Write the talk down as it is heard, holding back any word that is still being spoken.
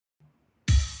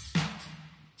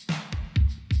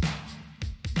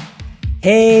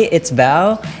Hey, it's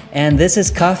Bao, and this is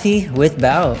Coffee with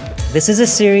Bao. This is a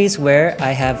series where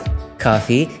I have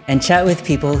coffee and chat with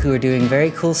people who are doing very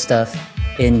cool stuff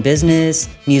in business,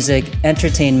 music,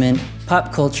 entertainment,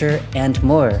 pop culture, and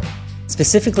more.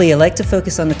 Specifically, I like to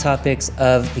focus on the topics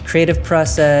of the creative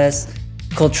process,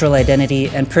 cultural identity,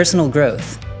 and personal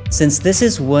growth. Since this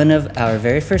is one of our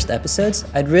very first episodes,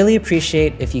 I'd really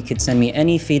appreciate if you could send me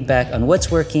any feedback on what's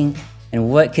working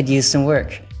and what could use some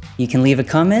work. You can leave a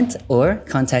comment or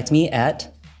contact me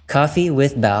at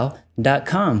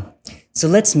coffeewithbao.com. So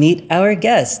let's meet our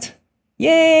guest.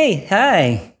 Yay!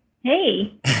 Hi!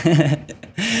 Hey.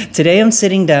 Today I'm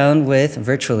sitting down with,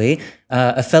 virtually,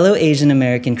 a fellow Asian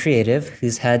American creative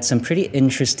who's had some pretty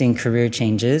interesting career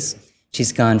changes.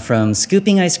 She's gone from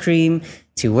scooping ice cream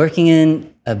to working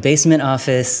in a basement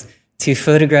office to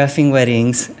photographing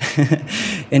weddings.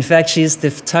 In fact, she's the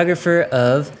photographer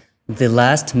of the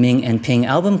last Ming and Ping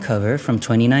album cover from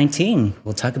 2019.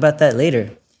 We'll talk about that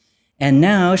later. And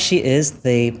now she is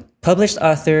the published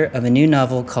author of a new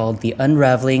novel called The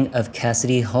Unraveling of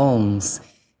Cassidy Holmes.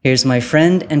 Here's my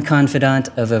friend and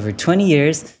confidant of over 20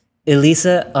 years,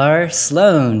 Elisa R.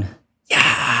 Sloan.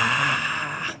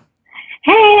 Yeah!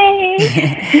 Hey!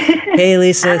 Hey,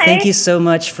 Elisa, Hi. thank you so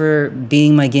much for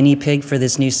being my guinea pig for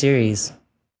this new series.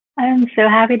 I'm so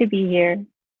happy to be here.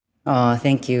 Aw,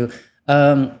 thank you.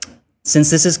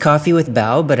 Since this is Coffee with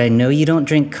Bao, but I know you don't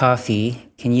drink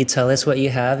coffee, can you tell us what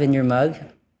you have in your mug?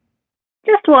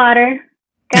 Just water.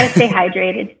 Gotta stay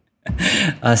hydrated.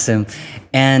 Awesome.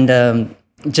 And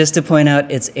just to point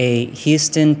out, it's a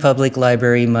Houston Public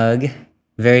Library mug.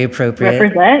 Very appropriate.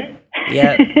 Represent.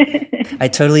 Yeah. I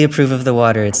totally approve of the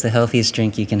water. It's the healthiest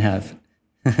drink you can have.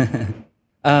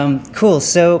 Cool.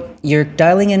 So you're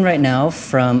dialing in right now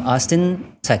from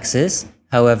Austin, Texas.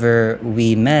 However,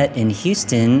 we met in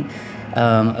Houston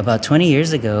about 20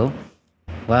 years ago.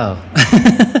 Wow.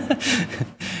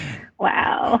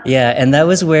 Wow. Yeah, and that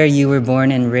was where you were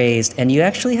born and raised. And you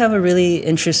actually have a really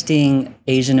interesting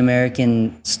Asian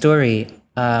American story.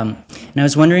 And I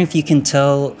was wondering if you can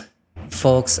tell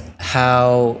folks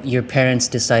how your parents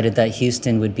decided that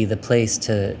Houston would be the place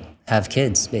to have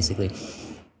kids, basically.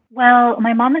 Well,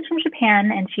 my mom is from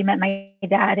Japan, and she met my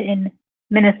dad in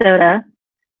Minnesota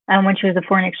when she was a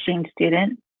foreign exchange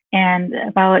student. And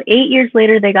about 8 years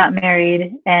later, they got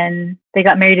married, and they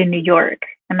got married in New York.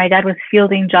 And my dad was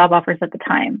fielding job offers at the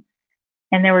time.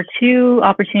 And there were two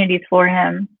opportunities for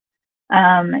him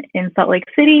in Salt Lake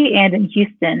City and in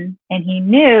Houston. And he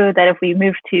knew that if they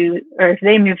moved to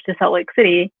Salt Lake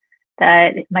City,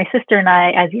 that my sister and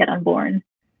I, as yet unborn,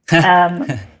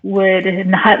 would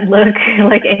not look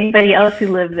like anybody else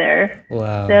who lived there.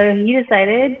 Wow. So he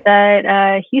decided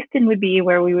that Houston would be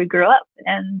where we would grow up.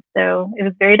 And so it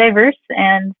was very diverse,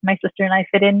 and my sister and I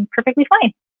fit in perfectly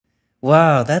fine.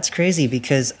 Wow, that's crazy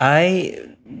because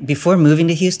before moving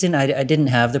to Houston, I didn't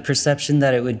have the perception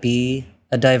that it would be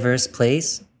a diverse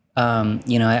place.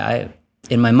 I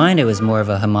in my mind, it was more of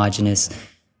a homogenous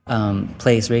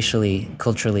place racially,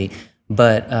 culturally.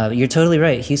 But you're totally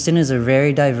right. Houston is a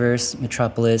very diverse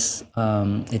metropolis.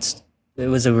 It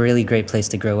was a really great place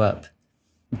to grow up.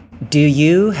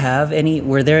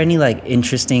 Were there any like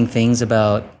interesting things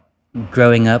about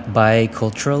growing up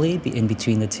biculturally in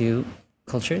between the two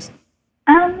cultures?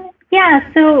 Yeah,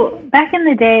 so back in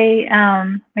the day,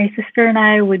 my sister and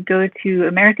I would go to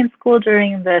American school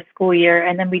during the school year,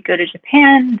 and then we'd go to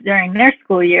Japan during their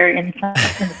school year in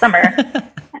the summer,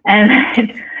 and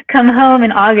then come home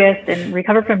in August and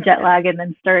recover from jet lag and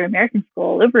then start American school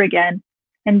all over again.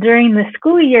 And during the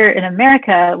school year in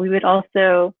America, we would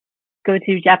also go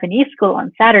to Japanese school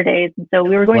on Saturdays, and so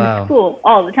we were going to school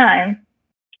all the time.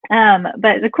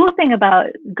 But the cool thing about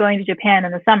going to Japan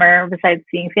in the summer, besides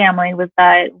seeing family, was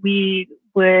that we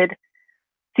would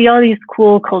see all these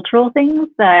cool cultural things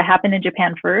that happened in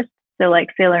Japan first. So like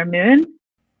Sailor Moon,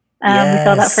 we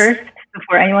saw that first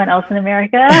before anyone else in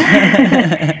America.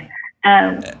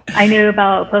 I knew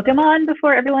about Pokemon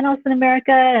before everyone else in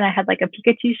America, and I had like a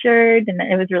Pikachu shirt, and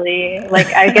it was really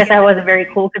like, I guess I wasn't very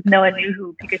cool because no one knew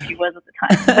who Pikachu was at the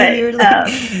time. But you're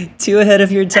like too ahead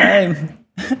of your time.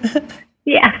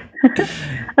 Yeah.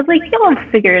 I was like, you'll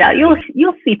figure it out. You'll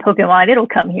see Pokemon. It'll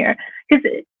come here. Because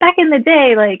back in the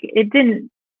day, like you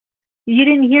didn't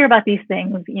hear about these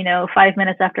things, 5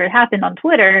 minutes after it happened on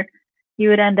Twitter. You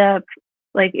would end up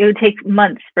like, it would take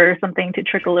months for something to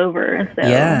trickle over. And so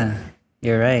yeah,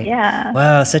 you're right. Yeah.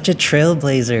 Wow, such a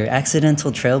trailblazer,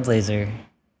 accidental trailblazer.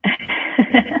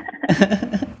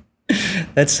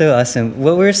 That's so awesome.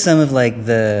 What were some of like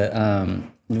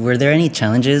were there any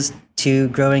challenges to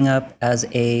growing up as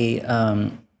a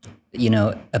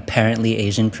apparently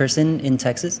Asian person in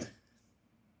Texas?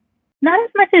 Not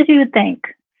as much as you would think.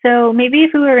 So maybe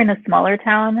if we were in a smaller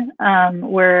town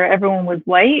where everyone was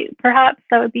white, perhaps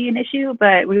that would be an issue.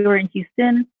 But we were in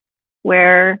Houston,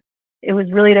 where it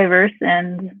was really diverse,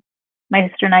 and my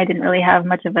sister and I didn't really have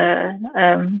much of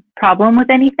a problem with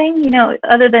anything,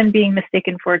 other than being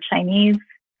mistaken for Chinese,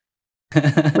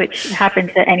 which happened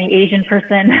to any Asian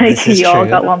person. This Like, is you all true.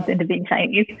 got lumped into being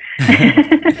Chinese.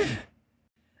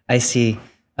 I see.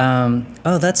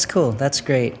 Oh, that's cool. That's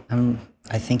great.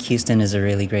 I think Houston is a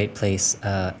really great place.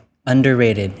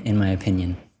 Underrated, in my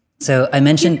opinion. So I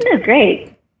mentioned, Houston is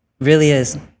great. really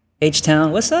is.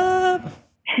 H-Town, what's up?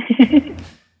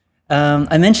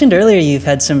 I mentioned earlier you've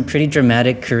had some pretty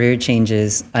dramatic career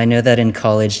changes. I know that in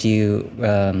college you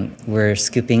were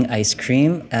scooping ice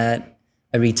cream at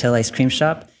a retail ice cream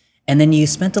shop, and then you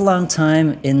spent a long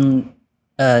time in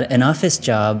an office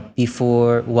job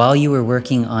before, while you were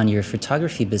working on your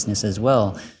photography business as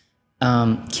well.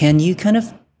 Can you kind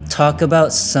of talk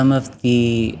about some of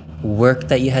the work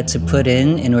that you had to put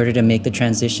in order to make the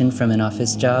transition from an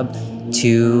office job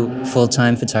to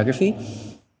full-time photography?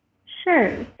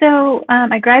 Sure. So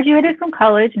I graduated from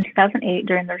college in 2008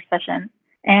 during the recession,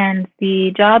 and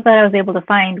the job that I was able to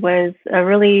find was a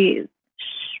really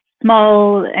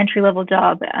small entry level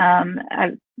job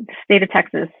at the state of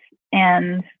Texas,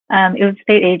 and it was a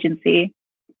state agency,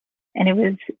 and it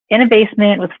was in a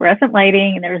basement with fluorescent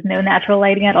lighting, and there was no natural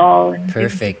lighting at all, and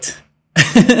Perfect.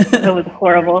 it was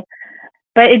horrible.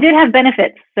 But it did have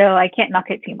benefits, so I can't knock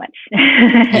it too much.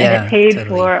 And it Yeah, paid totally.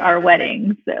 for our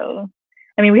wedding. So,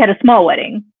 I mean, we had a small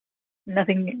wedding,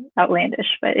 nothing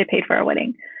outlandish, but it paid for our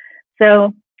wedding.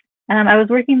 So, I was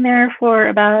working there for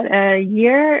about a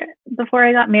year before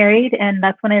I got married, and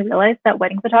that's when I realized that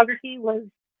wedding photography was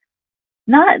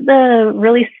not the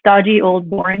really stodgy, old,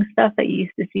 boring stuff that you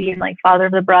used to see in like Father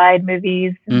of the Bride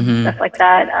movies and stuff Mm-hmm. like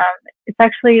that. It's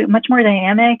actually much more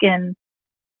dynamic and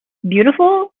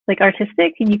beautiful, like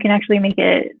artistic, and you can actually make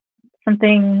it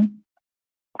something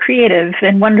creative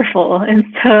and wonderful. And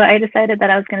so I decided that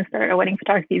I was going to start a wedding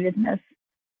photography business.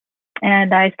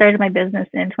 And I started my business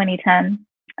in 2010,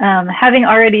 having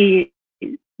already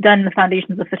done the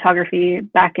foundations of photography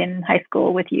back in high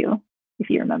school with you, if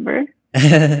you remember.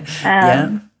 Yeah.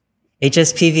 Um,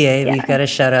 HSPVA, we've yeah, got a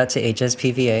shout out to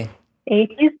HSPVA.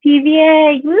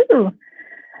 HSPVA, woo!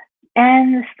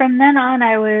 And from then on,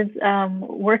 I was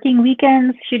working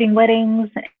weekends, shooting weddings,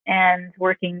 and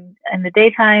working in the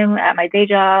daytime at my day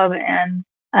job, and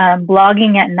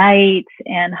blogging at night,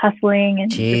 and hustling,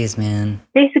 and just Jeez, man.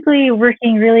 basically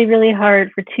working really, really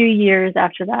hard for 2 years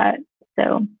after that.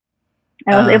 So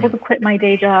I was able Um, to quit my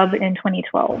day job in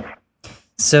 2012.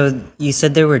 so you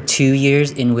said there were 2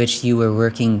 years in which you were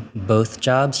working both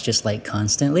jobs just like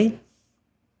constantly?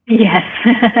 Yes.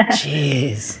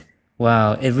 Jeez.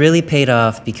 Wow. It really paid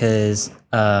off because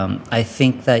I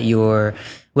think that your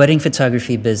wedding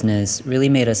photography business really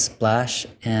made a splash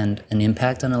and an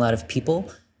impact on a lot of people.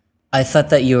 I thought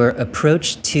that your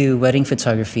approach to wedding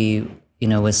photography,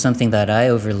 was something that I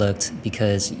overlooked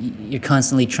because you're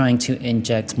constantly trying to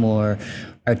inject more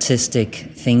artistic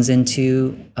things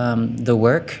into the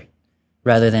work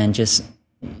rather than just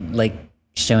like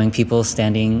showing people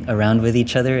standing around with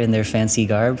each other in their fancy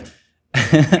garb.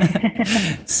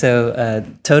 So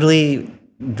totally,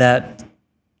 that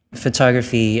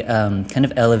photography kind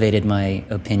of elevated my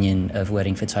opinion of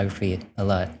wedding photography a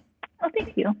lot. Oh,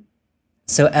 thank you.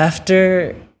 So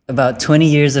after about 20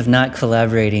 years of not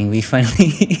collaborating, we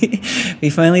finally we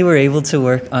finally were able to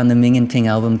work on the Ming and Ping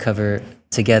album cover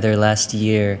together last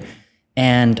year,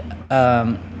 and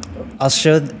I'll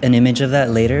show an image of that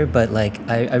later. But like,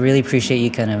 I really appreciate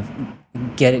you kind of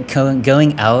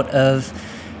going out of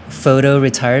photo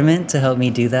retirement to help me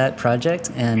do that project,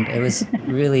 and it was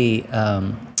really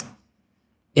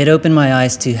it opened my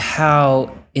eyes to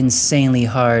how insanely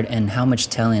hard and how much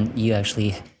talent you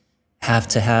actually have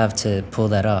to pull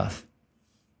that off.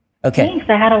 Okay, Thanks.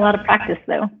 I had a lot of practice,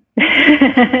 though.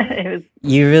 It was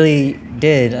you really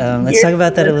did. Let's years talk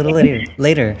about of that a little listening.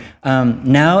 later.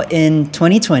 Now in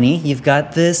 2020, you've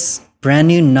got this brand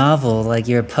new novel. Like,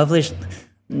 you're a published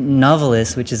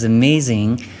novelist, which is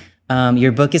amazing.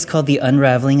 Your book is called The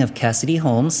Unraveling of Cassidy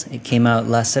Holmes. It came out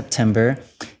last September.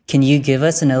 Can you give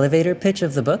us an elevator pitch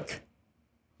of the book?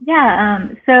 Yeah.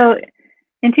 So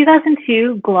in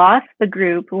 2002, Gloss, the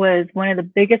group, was one of the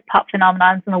biggest pop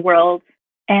phenomenons in the world.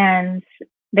 And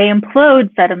they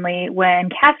implode suddenly when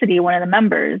Cassidy, one of the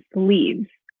members, leaves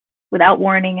without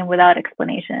warning and without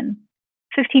explanation.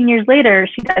 15 years later,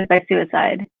 she dies by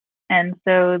suicide. And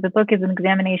so the book is an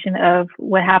examination of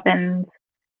what happened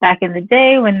back in the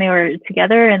day when they were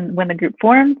together and when the group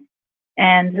formed,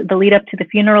 and the lead up to the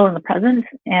funeral and the present,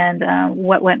 and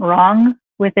what went wrong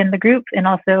within the group, and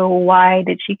also why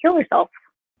did she kill herself.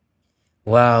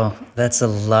 Wow, that's a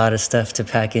lot of stuff to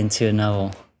pack into a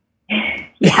novel.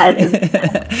 Yeah, it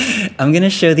is. I'm going to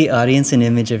show the audience an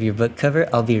image of your book cover.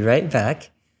 I'll be right back.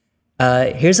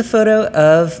 Here's a photo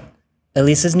of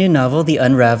Elisa's new novel, The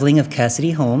Unraveling of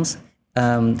Cassidy Holmes.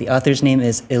 The author's name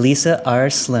is Elisa R.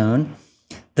 Sloan.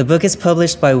 The book is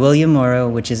published by William Morrow,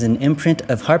 which is an imprint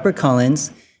of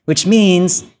HarperCollins, which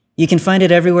means you can find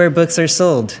it everywhere books are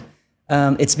sold.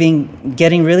 It's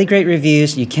getting really great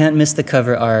reviews. You can't miss the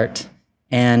cover art.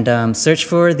 And search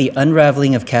for The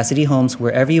Unraveling of Cassidy Holmes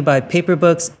wherever you buy paper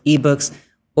books, ebooks,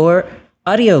 or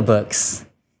audiobooks.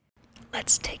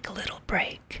 Let's take a little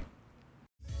break.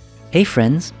 Hey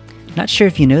friends, not sure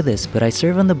if you know this, but I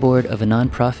serve on the board of a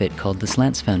nonprofit called the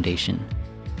Slants Foundation.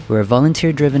 We're a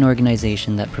volunteer-driven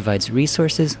organization that provides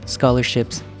resources,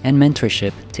 scholarships, and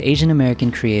mentorship to Asian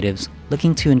American creatives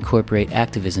looking to incorporate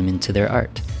activism into their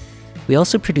art. We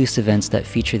also produce events that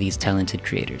feature these talented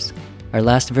creators. Our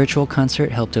last virtual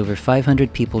concert helped over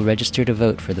 500 people register to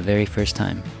vote for the very first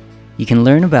time. You can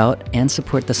learn about and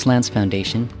support the Slants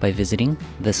Foundation by visiting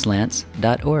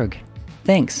theslants.org.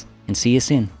 Thanks, and see you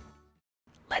soon.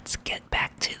 Let's get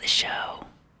back to the show.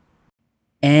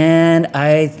 And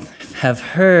I have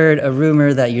heard a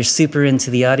rumor that you're super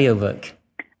into the audiobook.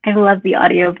 I love the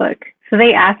audiobook. So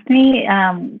they asked me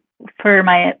for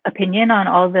my opinion on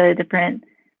all the different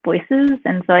voices,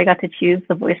 and so I got to choose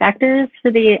the voice actors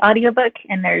for the audiobook,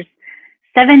 and there's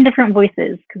 7 different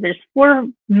voices because there's 4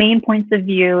 main points of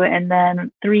view and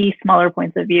then 3 smaller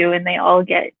points of view, and they all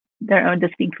get their own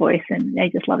distinct voice, and I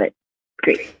just love it. It's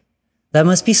great. That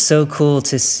must be so cool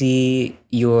to see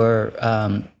your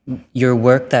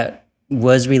work that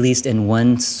was released in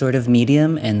one sort of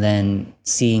medium and then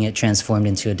seeing it transformed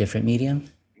into a different medium.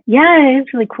 Yeah,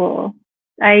 it's really cool.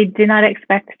 I did not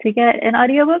expect to get an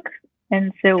audiobook.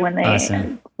 And so when I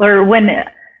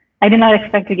did not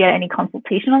expect to get any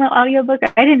consultation on the audiobook,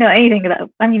 I didn't know anything about,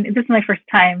 I mean, this is my first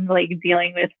time like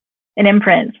dealing with an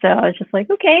imprint. So I was just like,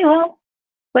 okay, well,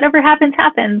 whatever happens,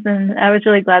 happens. And I was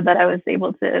really glad that I was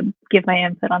able to give my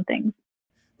input on things.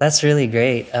 That's really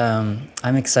great.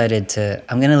 I'm excited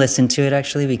I'm going to listen to it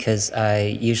actually, because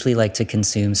I usually like to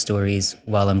consume stories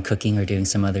while I'm cooking or doing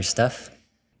some other stuff.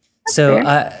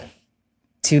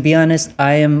 To be honest,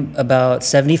 I am about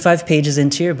 75 pages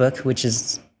into your book, which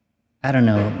is, I don't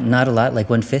know, not a lot, like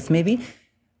 1/5 maybe.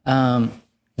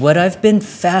 What I've been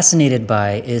fascinated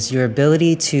by is your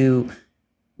ability to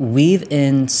weave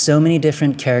in so many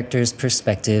different characters'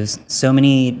 perspectives, so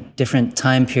many different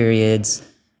time periods,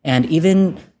 and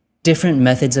even different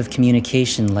methods of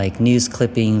communication like news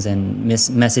clippings and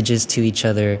messages to each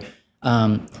other.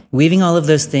 Weaving all of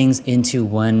those things into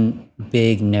one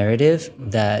big narrative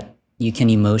that you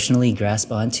can emotionally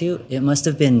grasp onto. It must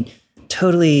have been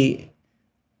totally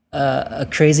a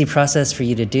crazy process for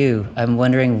you to do. I'm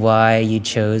wondering why you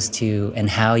chose to and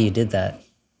how you did that.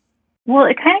 Well,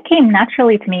 it kind of came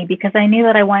naturally to me because I knew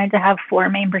that I wanted to have 4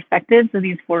 main perspectives of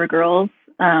these 4 girls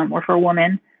or 4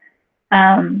 women,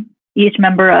 each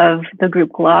member of the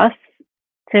group Gloss,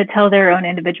 to tell their own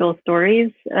individual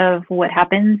stories of what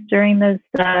happens during those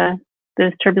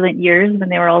turbulent years when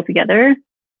they were all together.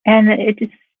 And it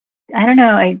just, I don't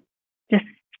know,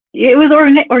 it was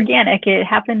organic. It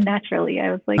happened naturally.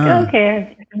 I was like,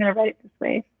 okay, I'm going to write it this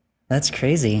way. That's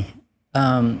crazy.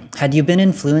 Had you been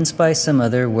influenced by some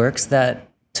other works that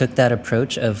took that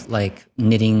approach of like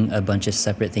knitting a bunch of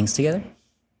separate things together?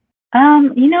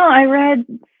 I read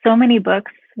so many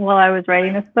books while I was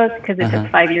writing this book because it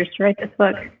took 5 years to write this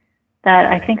book that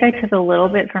I think I took a little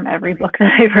bit from every book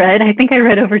that I've read. I think I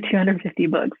read over 250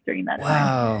 books during that time.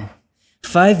 Wow.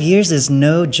 5 years is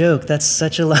no joke. That's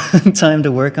such a long time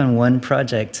to work on one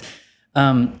project.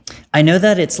 I know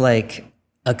that it's like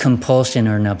a compulsion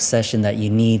or an obsession that you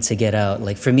need to get out.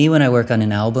 Like for me, when I work on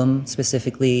an album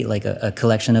specifically, like a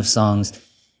collection of songs,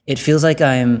 it feels like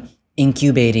I'm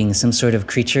incubating some sort of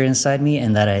creature inside me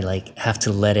and that I like have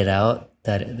to let it out,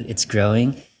 that it's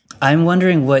growing. I'm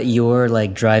wondering what your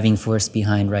like driving force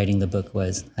behind writing the book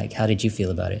was. Like, how did you feel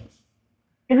about it?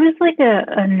 It was like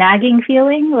a nagging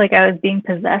feeling, like I was being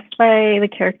possessed by the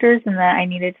characters and that I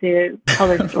needed to tell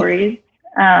their stories.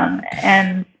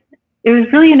 And it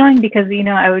was really annoying because,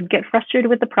 I would get frustrated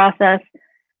with the process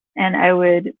and I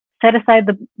would set aside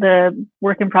the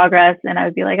work in progress and I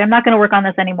would be like, I'm not going to work on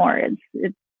this anymore.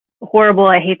 It's horrible.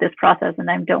 I hate this process and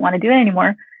I don't want to do it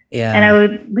anymore. Yeah. And I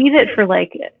would leave it for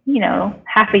like,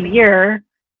 half a year.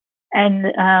 And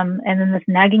then this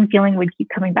nagging feeling would keep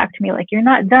coming back to me, like, you're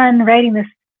not done writing this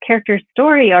character's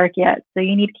story arc yet, so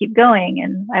you need to keep going.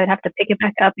 And I would have to pick it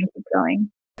back up and keep going.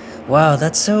 Wow,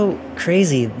 that's so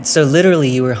crazy. So literally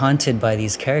you were haunted by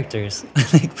these characters,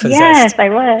 like Yes, possessed. I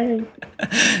was. I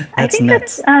That's think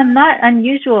that's nuts. not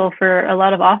unusual for a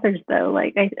lot of authors, though.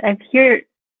 Like I've heard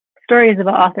stories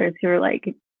about authors who are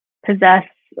like possessed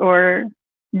or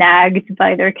nagged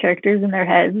by their characters in their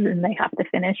heads, and they have to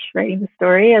finish writing the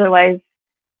story, otherwise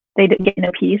they get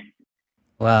no peace.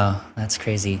 Wow, that's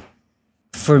crazy.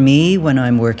 For me, when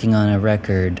I'm working on a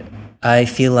record, I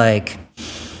feel like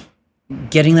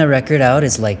getting that record out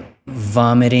is like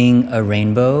vomiting a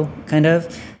rainbow, kind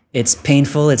of. It's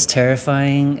painful, it's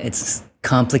terrifying, it's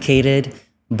complicated,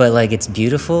 but like it's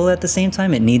beautiful at the same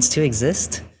time. It needs to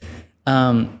exist.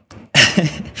 Um,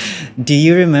 do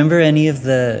you remember any of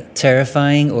the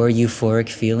terrifying or euphoric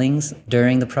feelings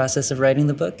during the process of writing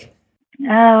the book?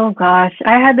 Oh gosh,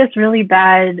 I had this really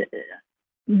bad.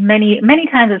 Many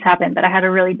times it's happened, but I had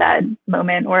a really bad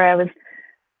moment where I was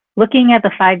looking at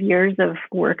the 5 years of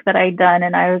work that I'd done,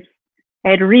 and I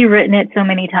had rewritten it so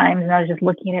many times, and I was just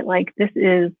looking at it like, this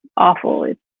is awful.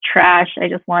 It's trash. I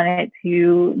just want it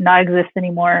to not exist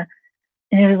anymore.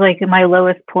 And it was like my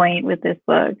lowest point with this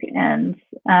book. And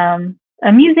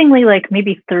amusingly, like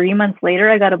maybe 3 months later,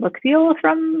 I got a book deal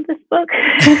from this book.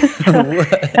 So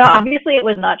What? obviously it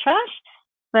was not trash,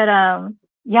 but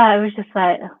yeah, it was just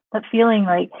that feeling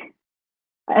like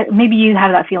maybe you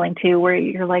have that feeling too, where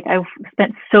you're like, I've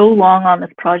spent so long on this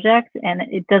project and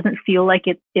it doesn't feel like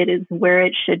it is where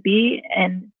it should be,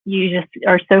 and you just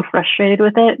are so frustrated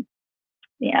with it.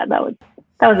 Yeah, that was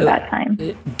a bad time.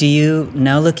 Do you,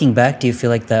 now looking back, do you feel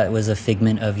like that was a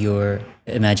figment of your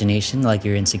imagination, like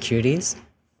your insecurities?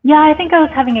 Yeah, I think I was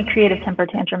having a creative temper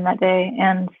tantrum that day,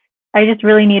 and I just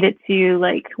really needed to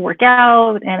like work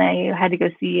out, and I had to go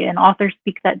see an author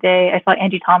speak that day. I saw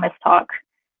Angie Thomas talk,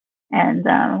 and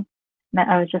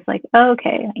I was just like, oh,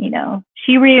 okay,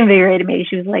 she reinvigorated me.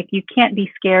 She was like, you can't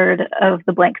be scared of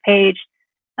the blank page.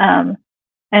 Um,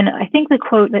 and I think the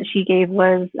quote that she gave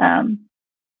was,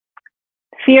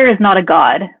 fear is not a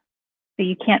god. So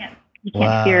you can't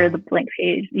fear the Wow, blank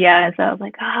page. Yeah. And so I was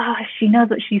like, she knows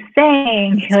what she's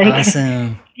saying. that's Like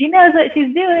awesome. she knows what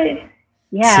she's doing. Super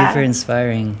Yeah.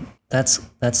 inspiring. That's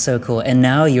so cool. And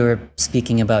now you're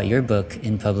speaking about your book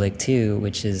in public too,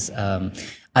 which is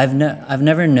I've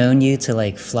never known you to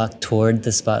like flock toward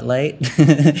the spotlight.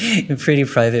 You're a pretty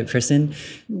private person.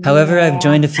 However, I've Yeah.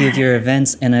 joined a few of your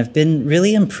events and I've been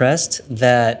really impressed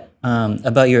that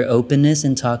about your openness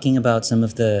in talking about some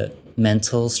of the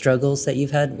mental struggles that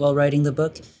you've had while writing the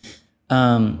book.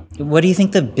 What do you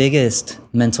think the biggest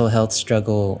mental health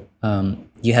struggle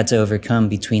you had to overcome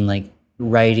between like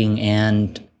writing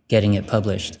and getting it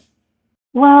published?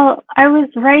 Well, I was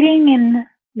writing and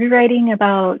rewriting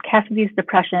about Cassidy's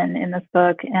depression in this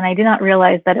book, and I did not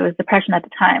realize that it was depression at the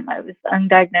time. I was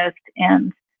undiagnosed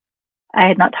and I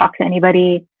had not talked to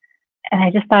anybody, and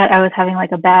I just thought I was having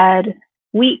like a bad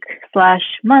week slash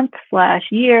month slash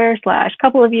year slash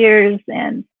couple of years,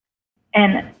 and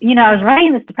I was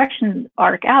writing this depression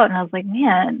arc out, and I was like,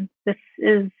 man, this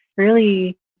is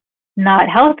really not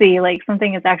healthy. Like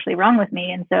something is actually wrong with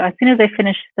me. And so as soon as I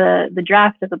finished the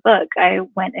draft of the book, I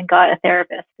went and got a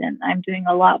therapist, and I'm doing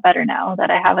a lot better now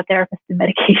that I have a therapist and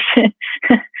medication.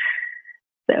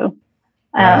 So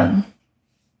Wow.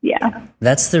 yeah.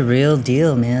 That's the real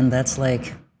deal, man. That's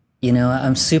like,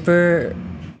 I'm super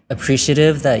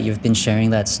appreciative that you've been sharing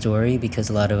that story because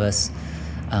a lot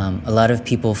of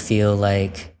people feel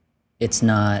like it's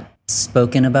not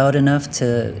spoken about enough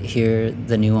to hear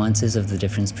the nuances of the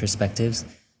different perspectives,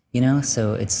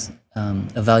 So it's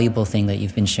a valuable thing that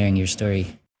you've been sharing your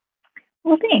story.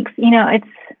 Well, thanks.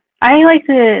 I like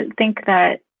to think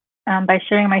that by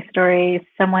sharing my story,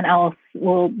 someone else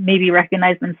will maybe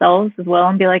recognize themselves as well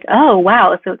and be like, oh,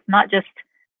 wow. So it's not just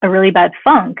a really bad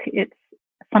funk. It's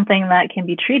something that can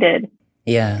be treated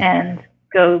Yeah. and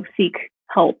go seek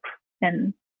help.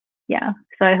 And yeah,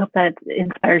 so I hope that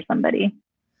inspires somebody.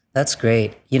 That's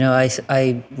great.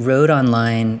 I wrote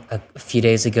online a few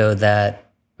days ago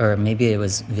that, or maybe it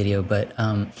was video, but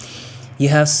you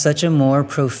have such a more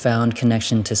profound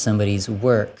connection to somebody's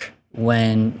work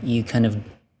when you kind of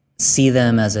see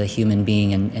them as a human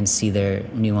being and see their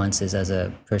nuances as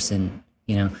a person.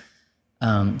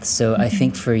 So I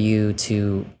think for you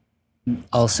to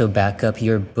also back up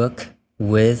your book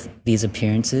with these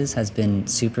appearances has been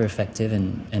super effective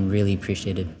and really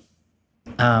appreciated.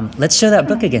 Let's show that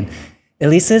book again.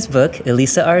 Elisa's book,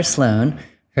 Elisa R. Sloan.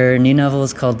 Her new novel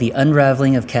is called The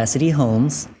Unraveling of Cassidy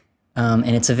Holmes,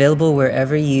 and it's available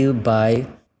wherever you buy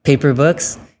paper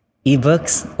books,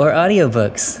 ebooks, or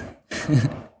audiobooks.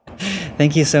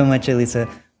 Thank you so much, Elisa.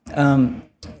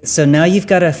 So now you've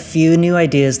got a few new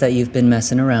ideas that you've been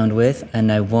messing around with,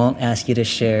 and I won't ask you to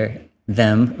share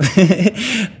them.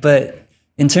 But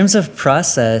in terms of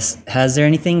process, has there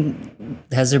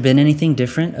been anything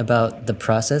different about the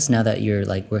process now that you're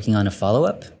like working on a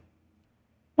follow-up?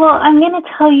 Well, I'm going to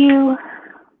tell you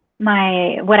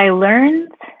what I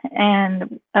learned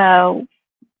and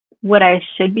what I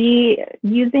should be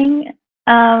using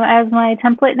as my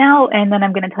template now, and then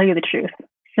I'm going to tell you the truth.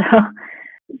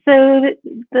 So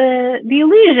the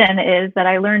illusion is that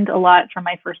I learned a lot from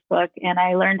my first book, and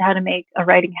I learned how to make a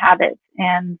writing habit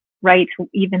and write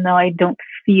even though I don't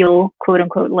feel quote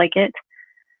unquote like it.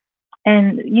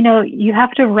 And you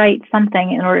have to write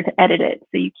something in order to edit it.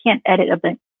 So you can't edit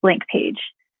a blank page.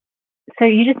 So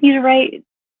you just need to write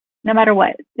no matter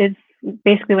what. Is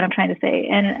basically what I'm trying to say.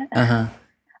 And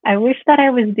I wish that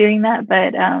I was doing that,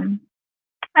 but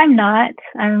I'm not.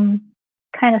 I'm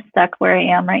kind of stuck where I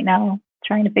am right now,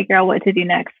 trying to figure out what to do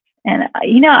next. And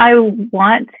I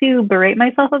want to berate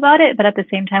myself about it, but at the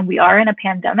same time, we are in a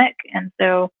pandemic, and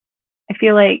so I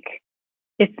feel like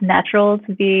it's natural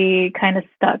to be kind of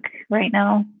stuck right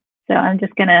now. So I'm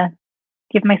just gonna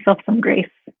give myself some grace.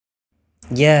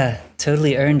 Yeah,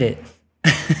 totally earned it.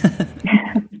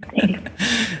 Thanks.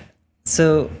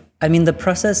 So, I mean, the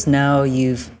process now,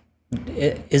 is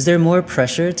there more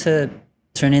pressure to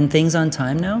turn in things on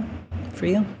time now for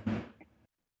you?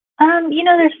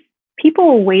 There's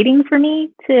people waiting for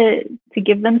me to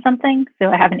give them something.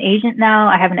 So I have an agent now.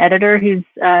 I have an editor who's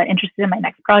interested in my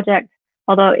next project,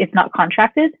 although it's not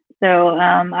contracted. So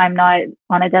I'm not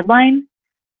on a deadline.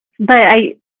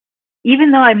 But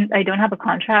even though I don't have a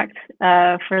contract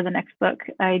for the next book,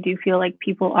 I do feel like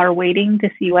people are waiting to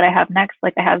see what I have next.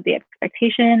 Like I have the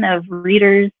expectation of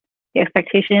readers, the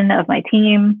expectation of my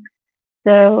team.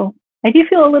 So I do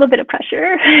feel a little bit of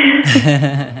pressure.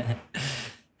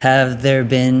 Have there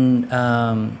been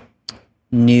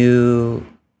new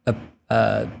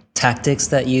tactics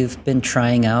that you've been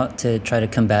trying out to try to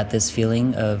combat this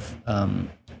feeling of,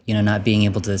 not being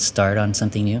able to start on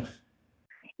something new?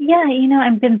 Yeah,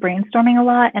 I've been brainstorming a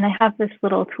lot, and I have this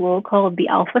little tool called the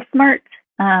Alpha Smart,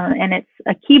 and it's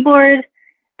a keyboard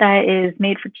that is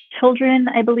made for children,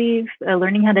 I believe,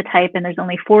 learning how to type, and there's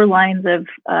only 4 lines of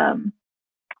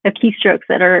keystrokes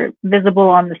that are visible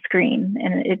on the screen,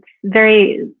 and it's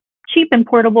very cheap and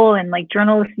portable, and like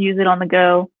journalists use it on the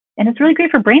go, and it's really great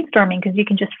for brainstorming because you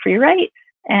can just free write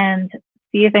and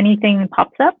see if anything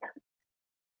pops up.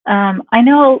 I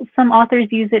know some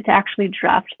authors use it to actually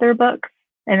draft their books,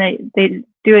 and they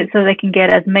do it so they can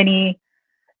get as many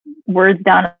words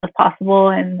down as possible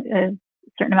in a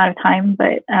certain amount of time,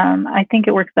 but I think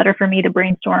it works better for me to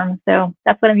brainstorm, so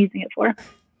that's what I'm using it for.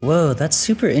 Whoa, that's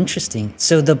super interesting.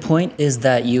 So the point is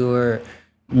that you're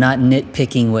not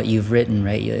nitpicking what you've written,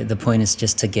 right? The point is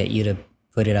just to get you to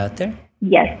put it out there?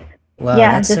 Yes. Wow,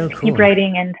 yeah, that's just so cool. Keep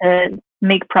writing and to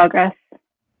make progress.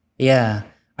 Yeah.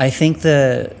 I think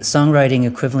the songwriting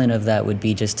equivalent of that would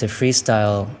be just to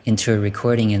freestyle into a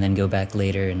recording and then go back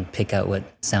later and pick out what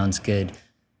sounds good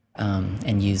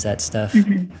and use that stuff.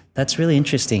 Mm-hmm. That's really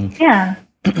interesting. Yeah.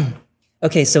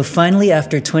 Okay, so finally,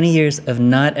 after 20 years of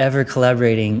not ever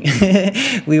collaborating,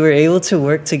 we were able to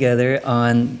work together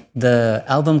on the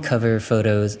album cover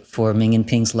photos for Ming and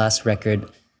Ping's last record,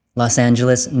 Los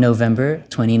Angeles, November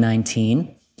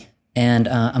 2019. And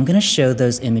I'm going to show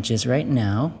those images right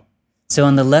now. So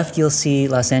on the left, you'll see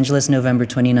Los Angeles, November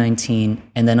 2019.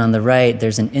 And then on the right,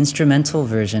 there's an instrumental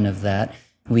version of that.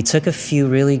 We took a few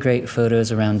really great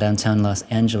photos around downtown Los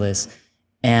Angeles.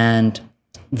 And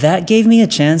that gave me a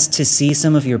chance to see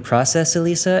some of your process,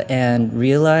 Elisa, and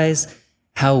realize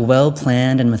how well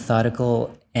planned and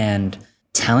methodical and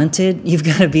talented you've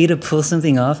got to be to pull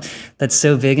something off that's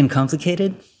so big and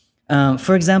complicated.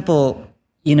 For example,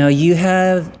 you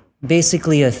have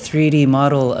basically a 3D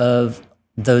model of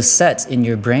those sets in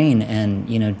your brain and,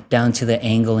 down to the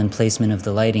angle and placement of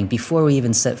the lighting before we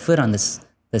even set foot on the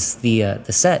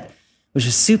set, which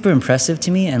was super impressive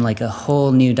to me and like a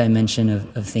whole new dimension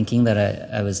of thinking that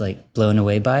I was like blown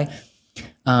away by.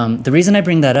 The reason I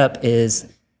bring that up is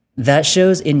that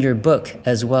shows in your book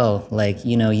as well, like,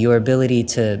 your ability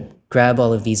to grab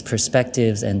all of these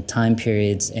perspectives and time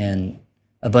periods and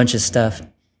a bunch of stuff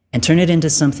and turn it into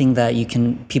something that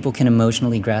people can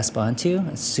emotionally grasp onto.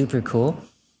 It's super cool.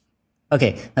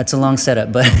 Okay, that's a long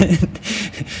setup, but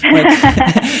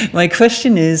my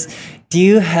question is, do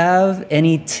you have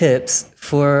any tips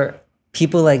for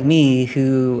people like me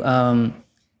who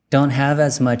don't have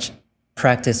as much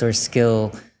practice or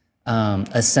skill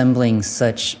assembling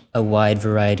such a wide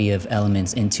variety of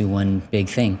elements into one big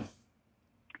thing?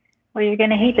 Well, you're going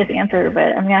to hate this answer,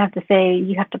 but I'm going to have to say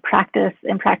you have to practice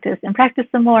and practice and practice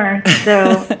some more.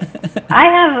 So I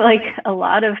have like a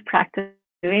lot of practice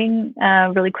doing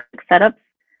really quick setups.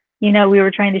 You know, we were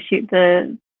trying to shoot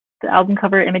the album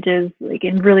cover images like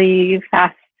in really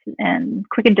fast and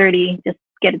quick and dirty, just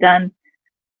get it done.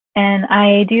 And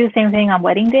I do the same thing on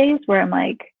wedding days where I'm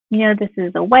like, you know, this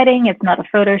is a wedding. It's not a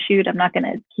photo shoot. I'm not going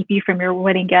to keep you from your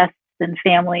wedding guests and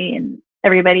family and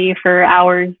everybody for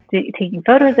hours taking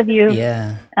photos of you.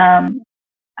 Yeah.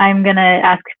 I'm going to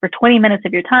ask for 20 minutes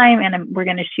of your time and we're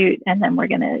going to shoot. And then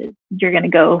you're going to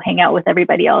go hang out with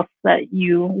everybody else that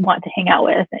you want to hang out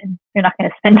with. And you're not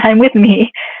going to spend time with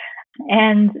me.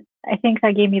 And I think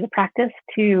that gave me the practice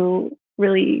to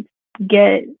really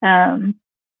get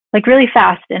like really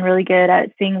fast and really good at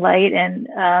seeing light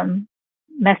and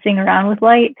messing around with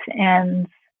light and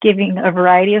giving a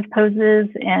variety of poses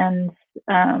and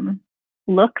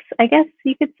looks, I guess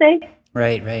you could say.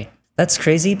 Right. That's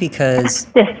crazy because,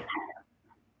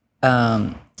 you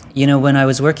know, when I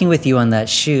was working with you on that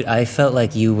shoot, I felt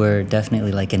like you were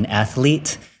definitely like an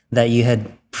athlete, that you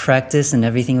had practiced and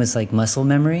everything was like muscle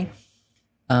memory.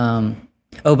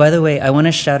 Oh, by the way, I want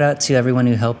to shout out to everyone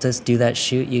who helped us do that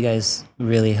shoot. You guys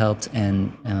really helped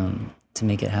and to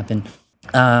make it happen.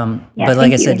 But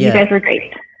like I said, you guys were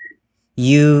great.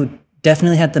 You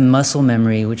definitely had the muscle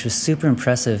memory, which was super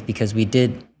impressive because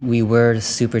we were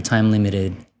super time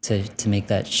limited to make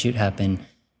that shoot happen.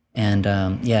 And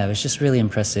yeah, it was just really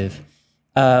impressive.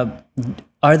 Are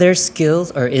there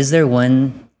skills, or is there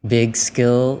one big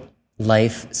skill,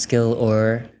 life skill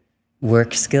or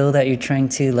work skill that you're trying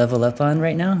to level up on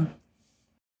right now?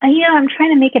 You know, I'm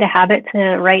trying to make it a habit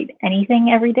to write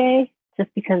anything every day just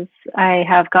because I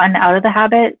have gotten out of the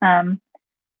habit.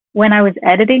 When I was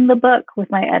editing the book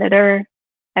with my editor,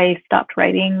 I stopped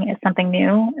writing something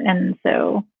new. And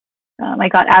so I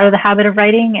got out of the habit of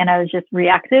writing and I was just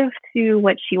reactive to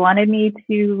what she wanted me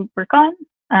to work on.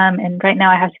 And right now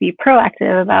I have to be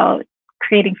proactive about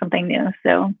creating something new.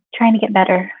 So trying to get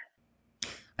better.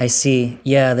 I see.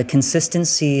 Yeah, the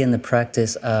consistency and the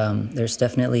practice, there's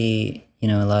definitely, you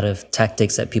know, a lot of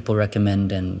tactics that people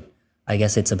recommend. And I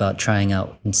guess it's about trying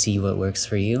out and see what works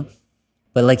for you.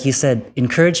 But like you said,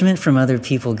 encouragement from other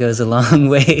people goes a long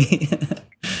way.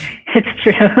 It's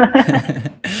true.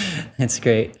 It's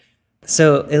great.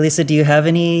 So, Elisa, do you have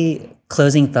any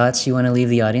closing thoughts you want to leave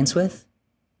the audience with?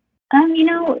 You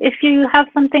know, if you have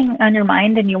something on your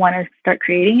mind and you want to start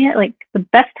creating it, like the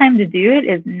best time to do it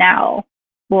is now.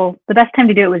 Well, the best time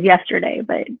to do it was yesterday,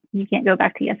 but you can't go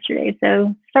back to yesterday.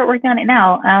 So start working on it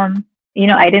now. You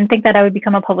know, I didn't think that I would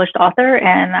become a published author,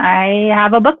 and I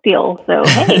have a book deal. So,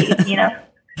 hey, you know,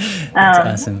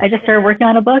 That's awesome. I just started working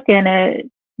on a book and it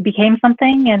became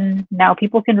something, and now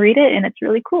people can read it and it's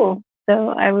really cool. So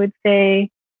I would say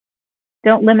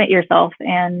don't limit yourself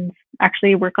and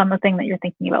actually work on the thing that you're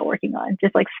thinking about working on.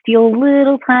 Just like steal a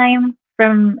little time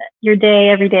from your day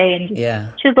every day and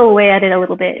just chisel away at it a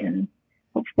little bit, and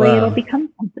hopefully it'll become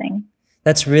something.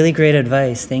 That's really great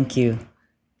advice. Thank you.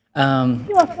 You're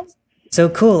welcome. So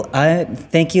cool.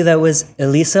 Thank you. That was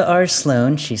Elisa R.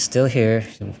 Sloan. She's still here.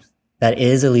 That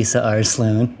is Elisa R.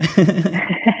 Sloan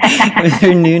with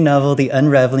her new novel, The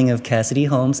Unraveling of Cassidy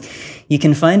Holmes. You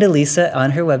can find Elisa on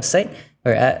her website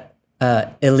or at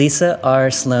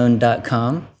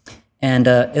elisarsloan.com. And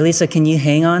Elisa, can you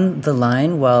hang on the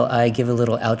line while I give a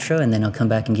little outro, and then I'll come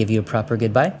back and give you a proper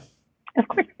goodbye? Of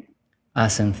course.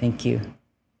 Awesome. Thank you.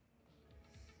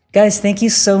 Guys, thank you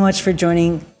so much for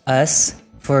joining us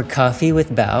for Coffee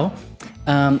with Bao.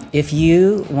 If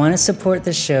you want to support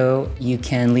the show, you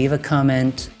can leave a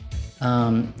comment.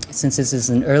 Since this is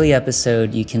an early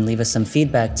episode, you can leave us some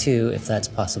feedback too, if that's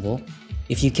possible.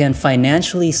 If you can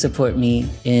financially support me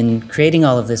in creating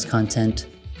all of this content,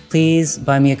 please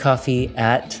buy me a coffee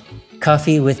at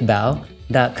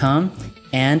coffeewithbao.com.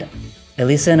 And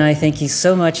Elisa and I thank you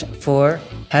so much for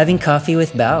having Coffee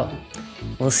with Bao.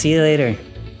 We'll see you later.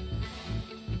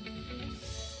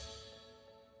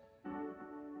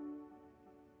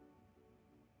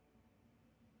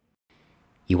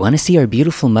 You want to see our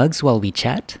beautiful mugs while we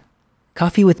chat?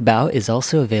 Coffee with Bao is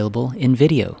also available in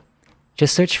video.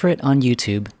 Just search for it on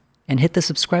YouTube and hit the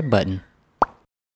subscribe button.